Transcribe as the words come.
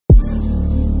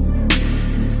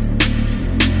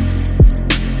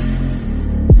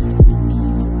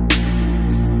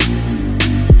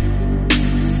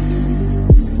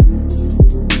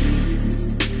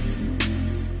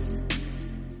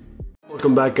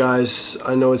Welcome back, guys.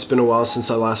 I know it's been a while since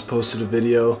I last posted a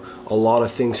video. A lot of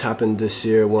things happened this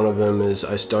year. One of them is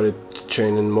I started to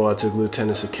train in Wazzup OL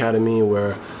Tennis Academy,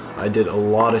 where I did a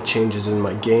lot of changes in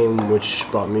my game, which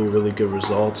brought me really good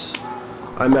results.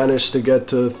 I managed to get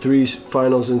to 3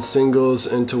 finals in singles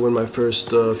and to win my first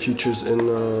futures in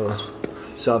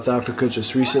South Africa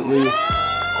just recently.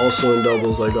 Also in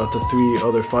doubles, I got to 3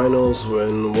 other finals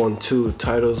and won 2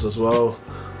 titles as well.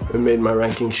 It made my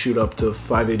ranking shoot up to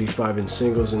 585 in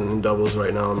singles, and in doubles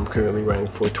right now I'm currently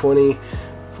ranked 420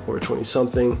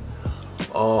 something.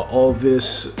 All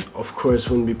this, of course,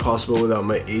 wouldn't be possible without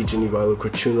my agent Ivailo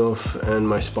Krachunov and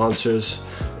my sponsors.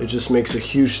 It just makes a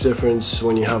huge difference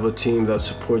when you have a team that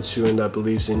supports you and that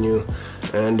believes in you,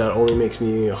 and that only makes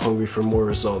me hungry for more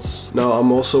results. Now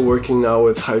I'm also working now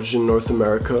with Hydrogen North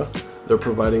America. They're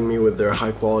providing me with their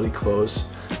high quality clothes,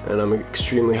 and I'm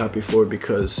extremely happy for it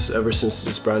because ever since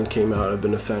this brand came out, I've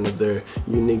been a fan of their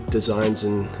unique designs,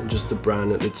 and just the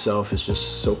brand itself is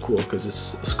just so cool because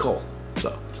it's a skull.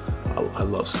 So I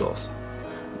love skulls.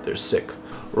 They're sick.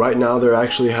 Right now they're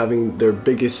actually having their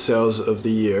biggest sales of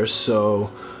the year,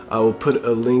 so I will put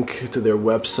a link to their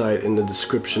website in the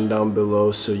description down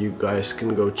below so you guys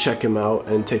can go check them out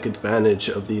and take advantage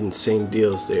of the insane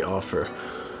deals they offer.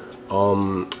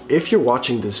 If you're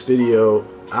watching this video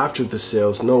after the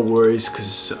sales, no worries,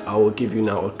 because I will give you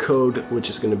now a code which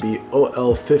is going to be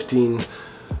OL15,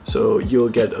 so you'll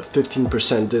get a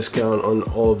 15% discount on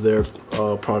all of their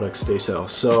products they sell.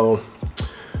 So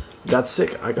that's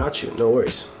sick. I got you, no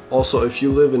worries. Also, if you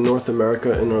live in North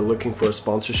America and are looking for a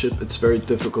sponsorship, it's very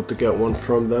difficult to get one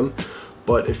from them,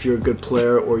 but if you're a good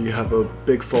player or you have a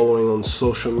big following on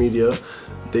social media,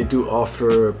 they do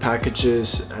offer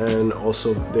packages, and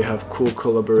also they have cool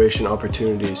collaboration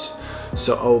opportunities.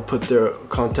 So I'll put their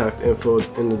contact info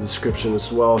in the description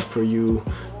as well for you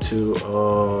to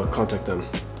contact them.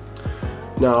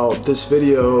 Now this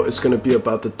video is going to be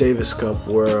about the Davis Cup,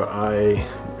 where I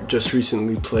just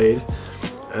recently played,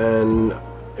 and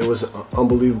it was an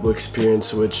unbelievable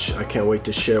experience which I can't wait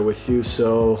to share with you.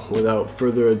 So without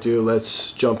further ado,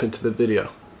 let's jump into the video.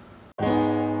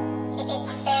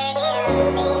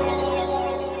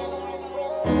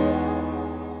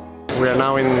 We are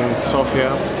now in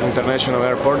Sofia International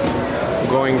Airport,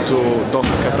 going to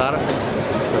Doha, Qatar.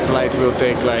 The flight will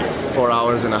take like 4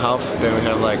 hours and a half, then we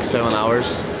have like 7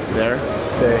 hours there.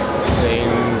 Stay in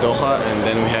Doha, and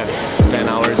then we have 10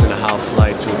 hours and a half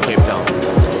flight to Cape Town.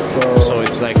 So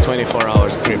it's like 24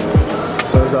 hours trip.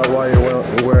 So is that why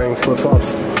you're wearing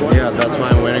flip-flops? Yeah, that's why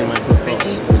I'm wearing my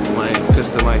flip-flops with my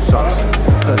customized socks.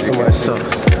 Customized socks.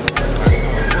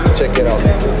 Check it out.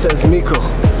 It says Miko.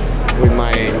 With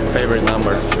my favorite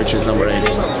number, which is number 8.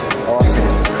 Awesome.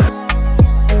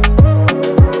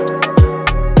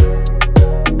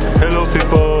 Hello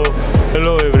people,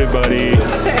 hello everybody,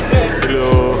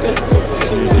 hello,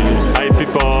 hi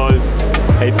people,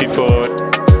 hi people.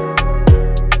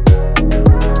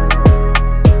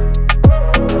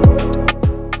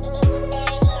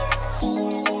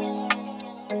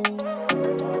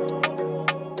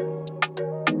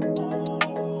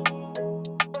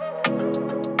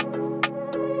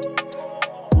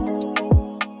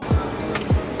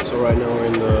 So right now we're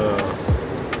in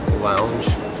the lounge,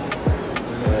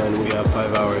 and we have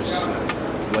 5 hours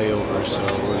layover, so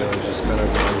we're gonna just spend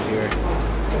our time here,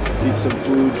 eat some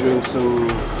food, drink some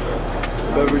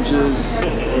beverages,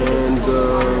 and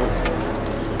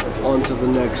on to the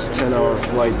next 10-hour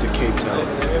flight to Cape Town.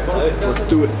 Let's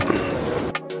do it.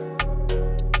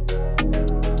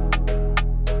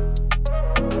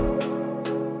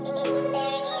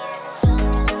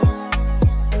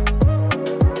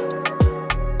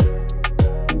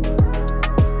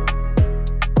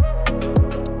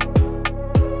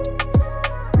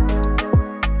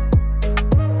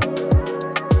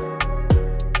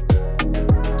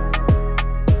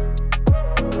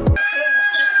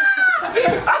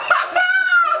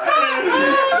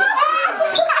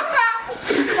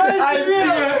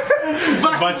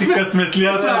 Батика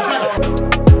сметлята.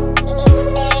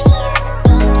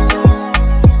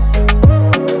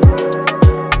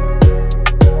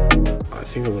 I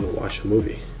think I'm gonna watch a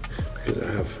movie because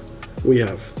we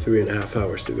have 3.5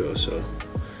 hours to go, so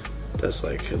that's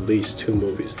like at least 2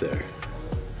 movies there.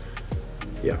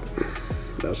 Yeah,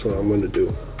 that's what I'm gonna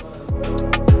do.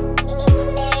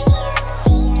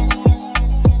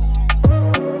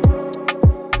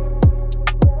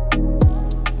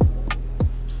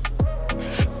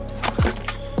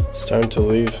 It's time to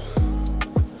leave.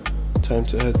 Time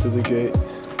to head to the gate.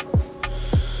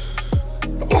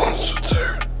 Oh, I'm so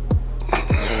tired.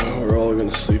 We're all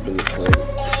gonna sleep in the plane.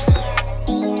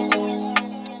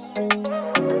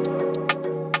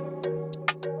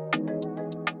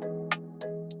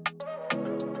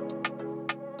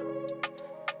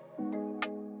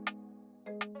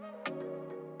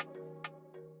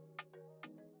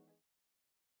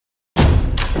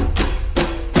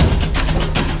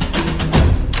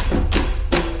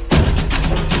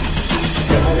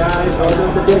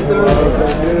 Have a good day.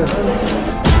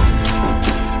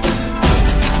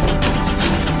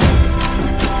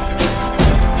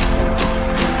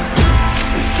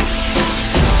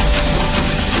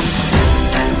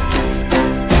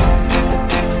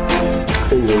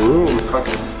 In the room.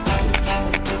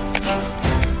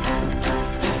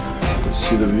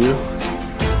 See the view?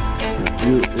 The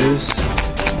view is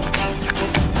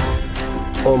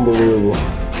unbelievable.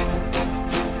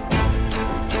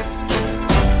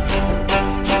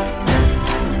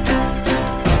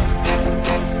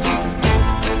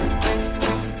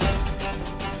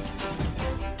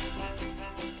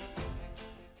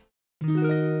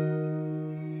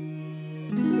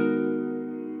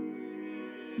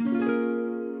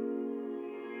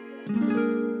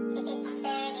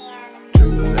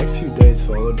 During the next few days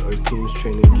followed our team's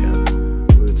training camp.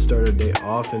 We would start our day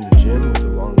off in the gym with a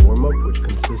long warm-up which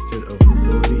consisted of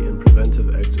mobility and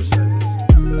preventive exercises.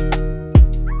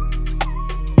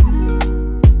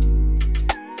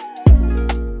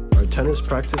 Our tennis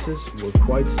practices were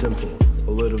quite simple,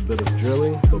 a little bit of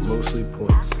drilling but mostly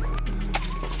points.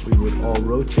 We would all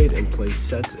rotate and play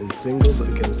sets and singles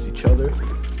against each other,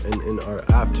 and in our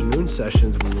afternoon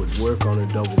sessions we would work on a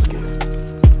doubles game.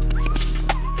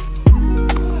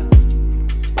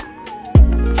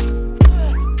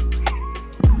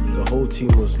 The whole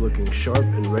team was looking sharp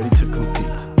and ready to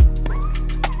compete.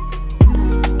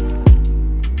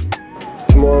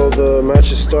 Tomorrow the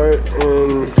matches start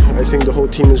and I think the whole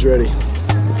team is ready.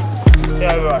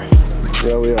 Yeah, we are.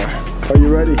 Yeah, we are. Are you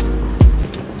ready?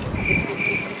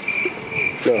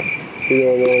 No, he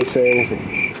don't really say anything.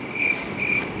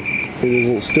 He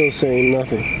isn't still saying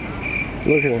nothing.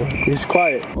 Look at him, he's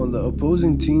quiet. On the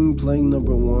opposing team, playing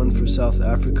number 1 for South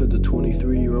Africa, the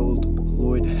 23-year-old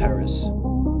Lloyd Harris.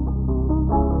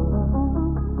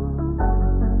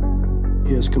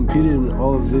 He has competed in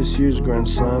all of this year's Grand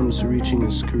Slams, reaching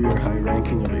his career high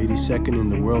ranking of 82nd in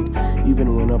the world,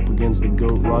 even went up against the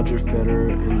GOAT Roger Federer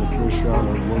in the first round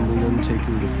of Wimbledon,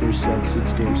 taking the first set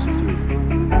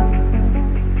 6-3.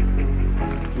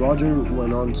 Roger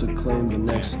went on to claim the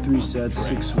next 3 sets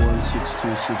 6-1,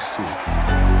 6-2, 6-2.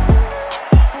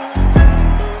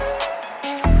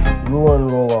 Ruan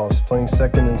Roelofs, playing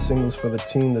second in singles for the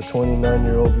team, the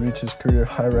 29-year-old reached his career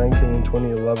high ranking in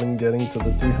 2011, getting to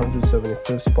the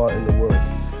 375th spot in the world.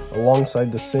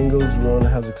 Alongside the singles, Ruan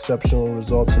has exceptional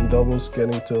results in doubles,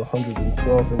 getting to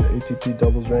 112 in the ATP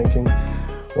doubles ranking,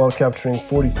 while capturing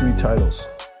 43 titles.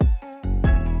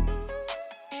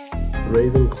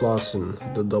 Raven Clausen,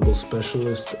 the doubles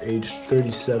specialist, aged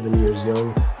 37 years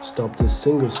young, stopped his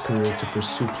singles career to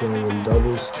pursue playing in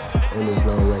doubles and is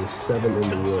now ranked 7th in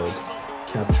the world,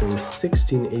 capturing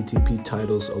 16 ATP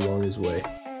titles along his way.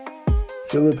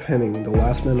 Philip Henning, the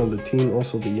last man on the team,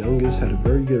 also the youngest, had a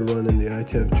very good run in the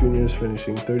ITF Juniors,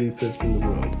 finishing 35th in the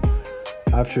world.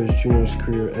 After his juniors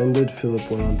career ended, Philip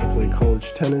went on to play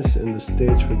college tennis in the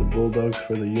States for the Bulldogs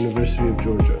for the University of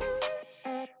Georgia.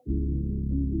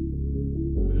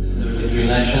 3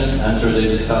 nations entered the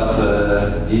Davis Cup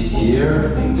this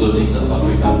year, including South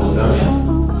Africa and Bulgaria.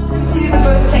 To the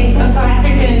birthplace of South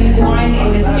African wine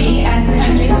industry as the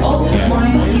country's oldest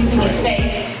wine producing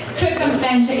estate, Club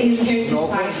Constantia is a heritage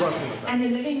site and a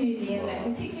living museum that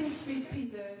meticulously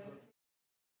preserves.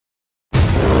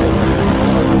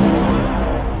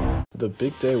 The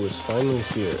big day was finally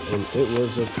here, and it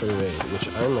was a parade, which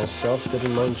I myself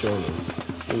didn't mind joining.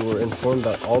 We were informed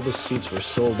that all the seats were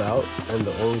sold out, and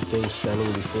the only thing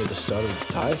standing before the start of the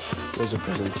tie was a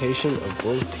presentation of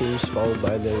both teams followed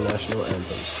by their national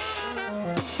anthems.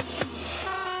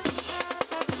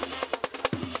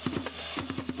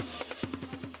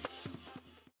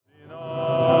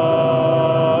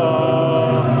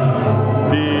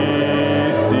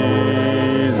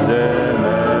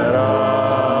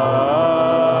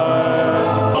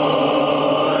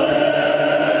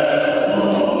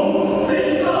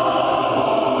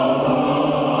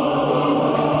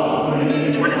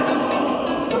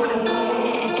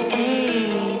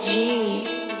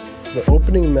 The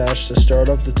opening match to start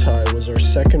off the tie was our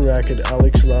second racket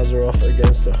Alex Lazaroff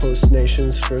against the host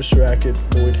nation's first racket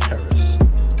Lloyd Harris.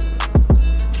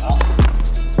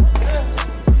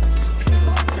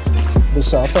 The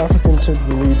South African took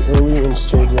the lead early and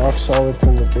stayed rock solid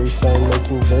from the baseline,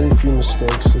 making very few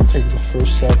mistakes to take the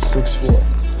first set 6-4.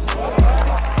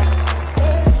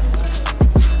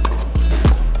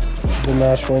 The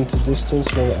match went to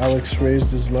distance when Alex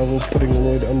raised his level, putting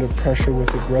Lloyd under pressure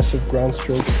with aggressive ground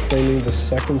strokes, claiming the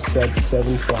second set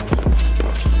 7-5.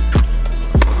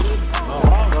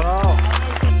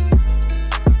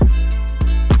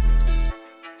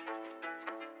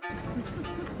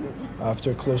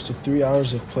 After close to 3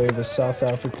 hours of play, the South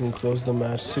African closed the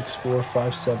match 6-4,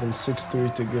 5-7,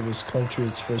 6-3 to give his country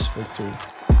its first victory.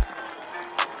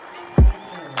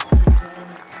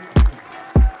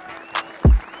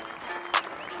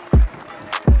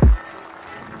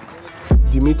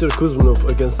 Dimitar Kuzminov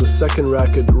against the second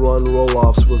racket Ruan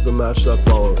Roloffs was the match that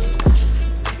followed.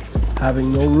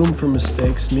 Having no room for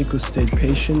mistakes, Miku stayed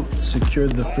patient,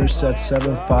 secured the first set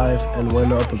 7-5 and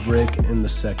went up a break in the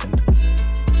second.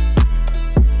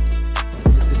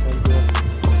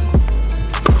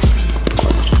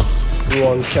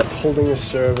 Ruan kept holding his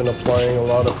serve and applying a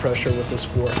lot of pressure with his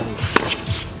forehand.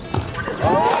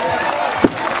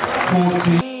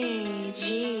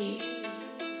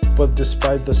 But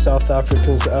despite the South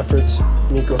Africans' efforts,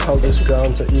 Miku held his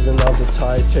ground to even out the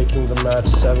tie, taking the match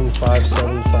 7-5,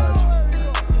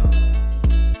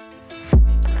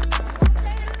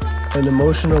 7-5. An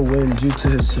emotional win due to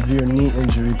his severe knee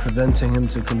injury preventing him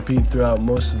to compete throughout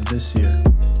most of this year.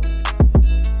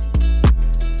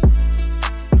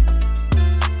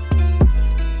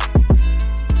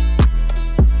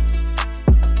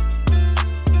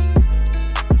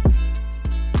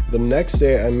 The next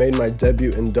day I made my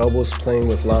debut in doubles playing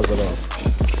with Lazarov.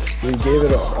 We gave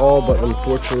it our all but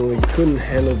unfortunately couldn't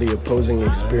handle the opposing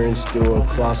experienced duo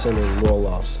Klaasen and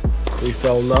Roloffs. We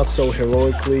fell not so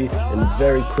heroically and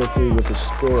very quickly with a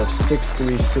score of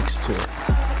 6-3, 6-2.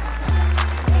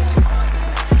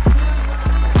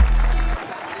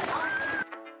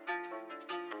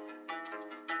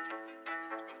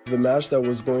 The match that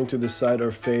was going to decide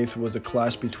our fate was a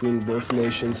clash between both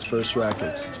nations' first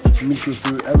rackets. Miku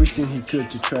threw everything he could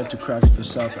to try to crack the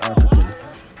South African.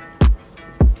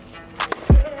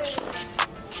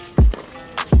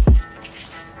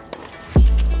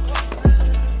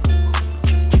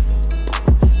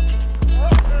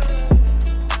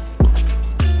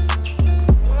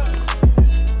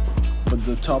 But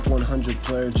the top 100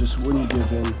 player just wouldn't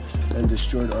give in and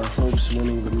destroyed our hopes,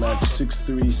 winning the match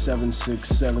 6-3, 7-6,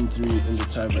 7-3 in the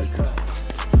tiebreaker.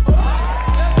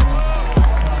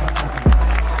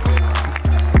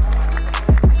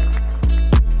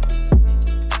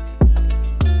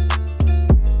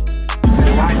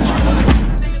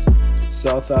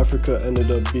 South Africa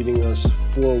ended up beating us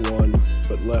 4-1,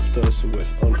 but left us with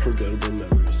unforgettable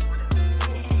memories.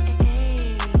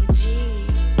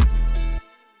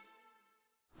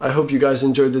 I hope you guys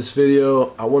enjoyed this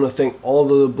video. I want to thank all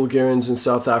the Bulgarians in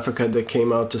South Africa that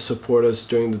came out to support us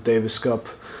during the Davis Cup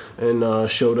and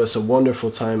showed us a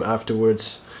wonderful time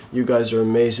afterwards. You guys are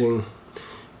amazing.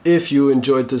 If you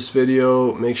enjoyed this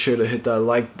video, make sure to hit that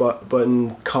like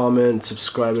button, comment,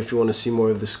 subscribe if you want to see more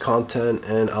of this content,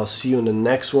 and I'll see you in the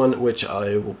next one, which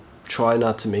I will try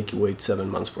not to make you wait 7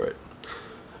 months for it.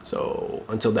 So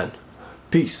until then,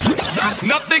 peace.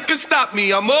 Nothing can stop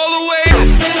me, I'm all the way.